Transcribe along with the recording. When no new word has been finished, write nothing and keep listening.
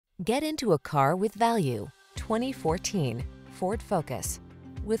Get into a car with value. 2014 Ford Focus.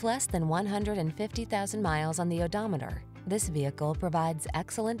 With less than 150,000 miles on the odometer, this vehicle provides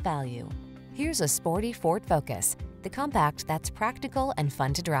excellent value. Here's a sporty Ford Focus, the compact that's practical and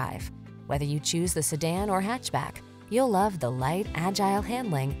fun to drive. Whether you choose the sedan or hatchback, you'll love the light, agile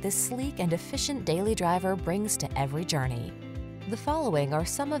handling this sleek and efficient daily driver brings to every journey. The following are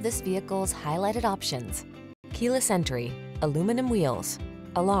some of this vehicle's highlighted options: keyless entry, aluminum wheels,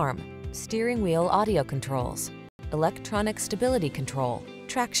 alarm, steering wheel audio controls, electronic stability control,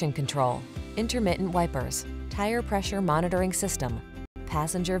 traction control, intermittent wipers, tire pressure monitoring system,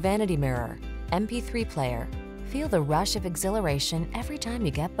 passenger vanity mirror, MP3 player. Feel the rush of exhilaration every time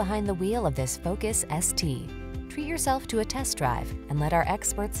you get behind the wheel of this Focus ST. Treat yourself to a test drive and let our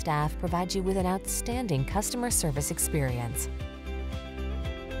expert staff provide you with an outstanding customer service experience.